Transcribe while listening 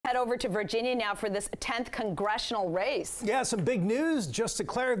head over to Virginia now for this 10th congressional race. Yeah, some big news just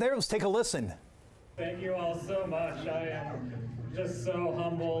declared there. Let's take a listen. Thank you all so much. I am just so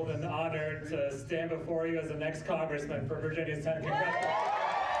humbled and honored to stand before you as the next congressman for Virginia's 10th congressional.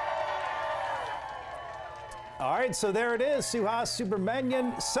 All right, so there it is. Suhas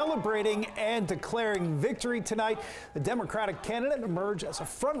Subramanyam celebrating and declaring victory tonight. The Democratic candidate emerged as a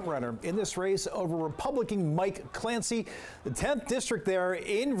frontrunner in this race over Republican Mike Clancy. The 10th district there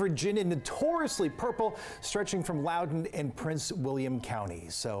in Virginia, notoriously purple, stretching from Loudoun and Prince William County.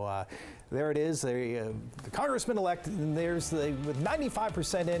 So there it is, the congressman-elect, and there's with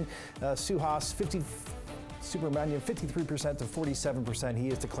 95% in, Suhas, Subramanyam 53% to 47%. He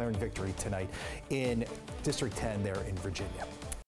is declaring victory tonight in District 10 there in Virginia.